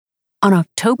On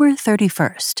October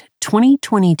 31st,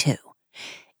 2022,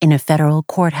 in a federal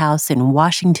courthouse in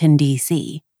Washington,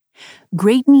 D.C.,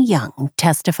 Graydon Young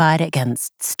testified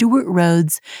against Stewart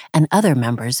Rhodes and other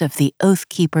members of the Oath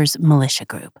Keepers militia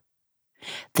group.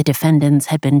 The defendants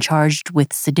had been charged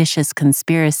with seditious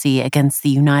conspiracy against the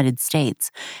United States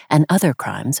and other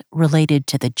crimes related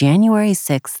to the January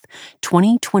 6,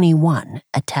 2021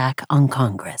 attack on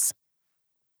Congress.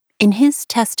 In his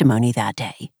testimony that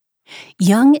day,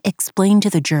 Young explained to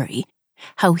the jury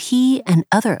how he and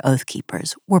other Oath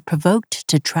Keepers were provoked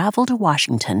to travel to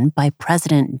Washington by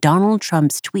President Donald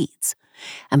Trump's tweets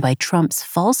and by Trump's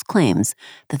false claims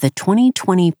that the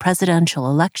 2020 presidential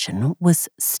election was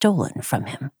stolen from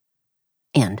him.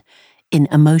 And, in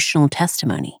emotional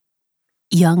testimony,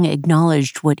 Young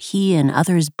acknowledged what he and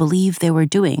others believed they were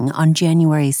doing on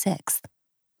January 6th,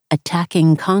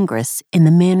 attacking Congress in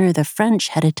the manner the French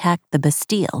had attacked the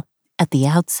Bastille at the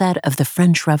outset of the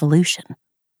French Revolution.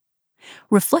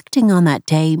 Reflecting on that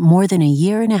day more than a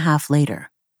year and a half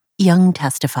later, Young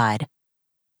testified,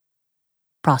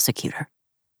 Prosecutor: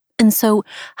 And so,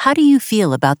 how do you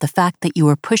feel about the fact that you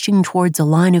were pushing towards a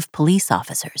line of police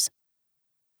officers?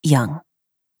 Young: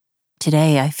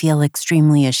 Today I feel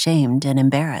extremely ashamed and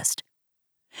embarrassed.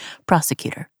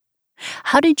 Prosecutor: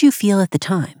 How did you feel at the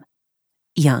time?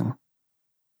 Young: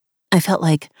 I felt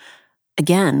like,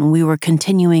 again, we were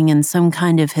continuing in some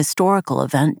kind of historical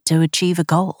event to achieve a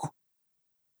goal.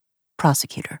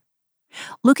 Prosecutor: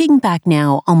 Looking back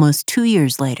now, almost 2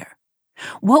 years later,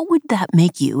 what would that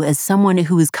make you as someone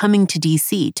who was coming to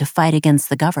D.C. to fight against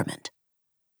the government?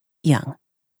 Young: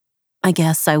 I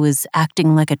guess I was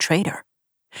acting like a traitor,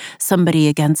 somebody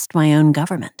against my own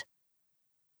government.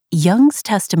 Young's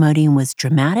testimony was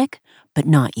dramatic, but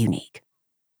not unique.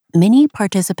 Many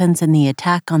participants in the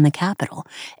attack on the Capitol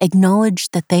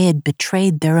acknowledged that they had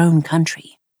betrayed their own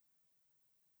country.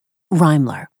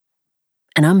 Reimler: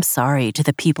 And I'm sorry to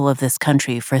the people of this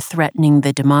country for threatening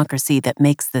the democracy that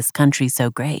makes this country so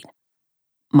great.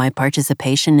 My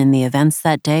participation in the events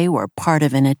that day were part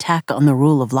of an attack on the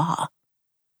rule of law.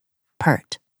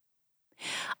 Pert: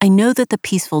 I know that the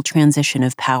peaceful transition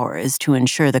of power is to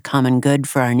ensure the common good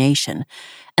for our nation,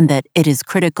 and that it is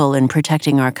critical in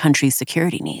protecting our country's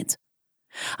security needs.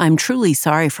 I'm truly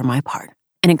sorry for my part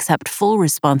and accept full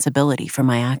responsibility for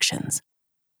my actions.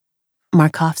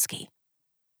 Markovsky: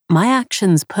 My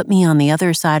actions put me on the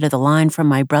other side of the line from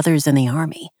my brothers in the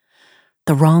army,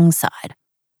 the wrong side.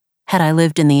 Had I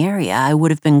lived in the area, I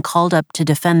would have been called up to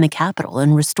defend the Capitol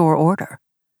and restore order.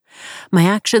 My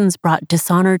actions brought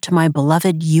dishonor to my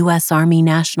beloved U.S. Army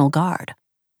National Guard.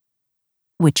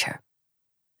 Witcher: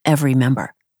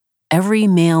 Every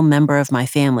male member of my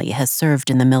family has served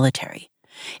in the military,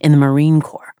 in the Marine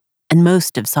Corps, and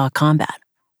most have saw combat.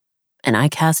 And I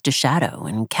cast a shadow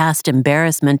and cast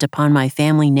embarrassment upon my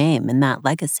family name in that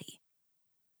legacy.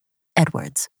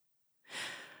 Edwards: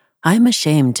 I am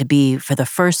ashamed to be, for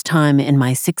the first time in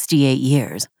my 68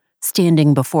 years,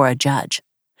 standing before a judge,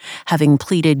 having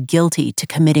pleaded guilty to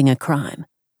committing a crime,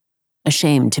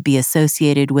 ashamed to be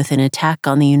associated with an attack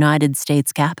on the United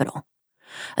States Capitol,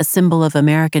 a symbol of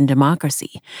American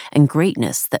democracy and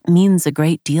greatness that means a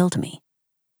great deal to me.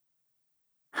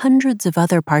 Hundreds of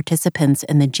other participants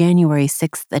in the January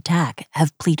 6th attack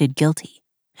have pleaded guilty,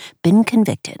 been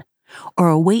convicted, or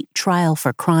await trial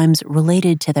for crimes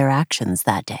related to their actions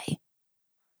that day.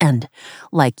 And,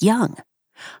 like Young,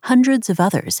 hundreds of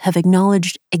others have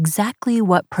acknowledged exactly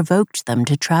what provoked them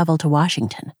to travel to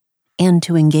Washington and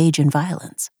to engage in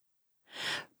violence.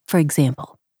 For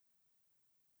example,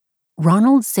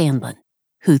 Ronald Sandlin,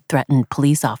 who threatened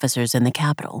police officers in the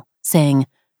Capitol, saying,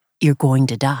 "You're going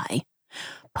to die,"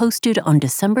 posted on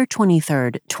December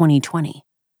 23, 2020,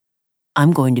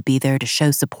 "I'm going to be there to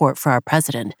show support for our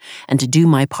president and to do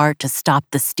my part to stop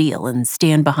the steal and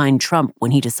stand behind Trump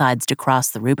when he decides to cross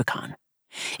the Rubicon.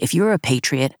 If you're a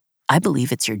patriot, I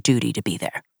believe it's your duty to be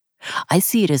there. I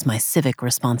see it as my civic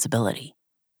responsibility."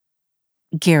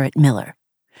 Garrett Miller,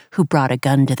 who brought a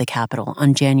gun to the Capitol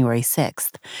on January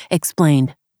 6th,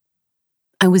 explained,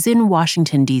 "I was in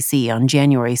Washington, D.C. on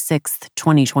January 6th,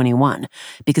 2021,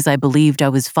 because I believed I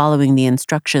was following the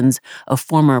instructions of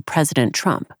former President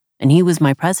Trump, and he was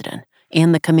my president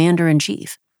and the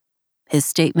commander-in-chief. His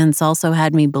statements also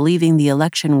had me believing the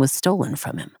election was stolen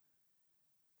from him."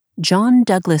 John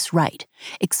Douglas Wright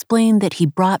explained that he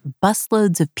brought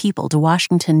busloads of people to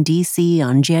Washington, D.C.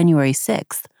 on January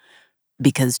 6th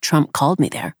because Trump called me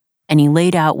there, and he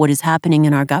laid out what is happening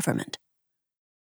in our government.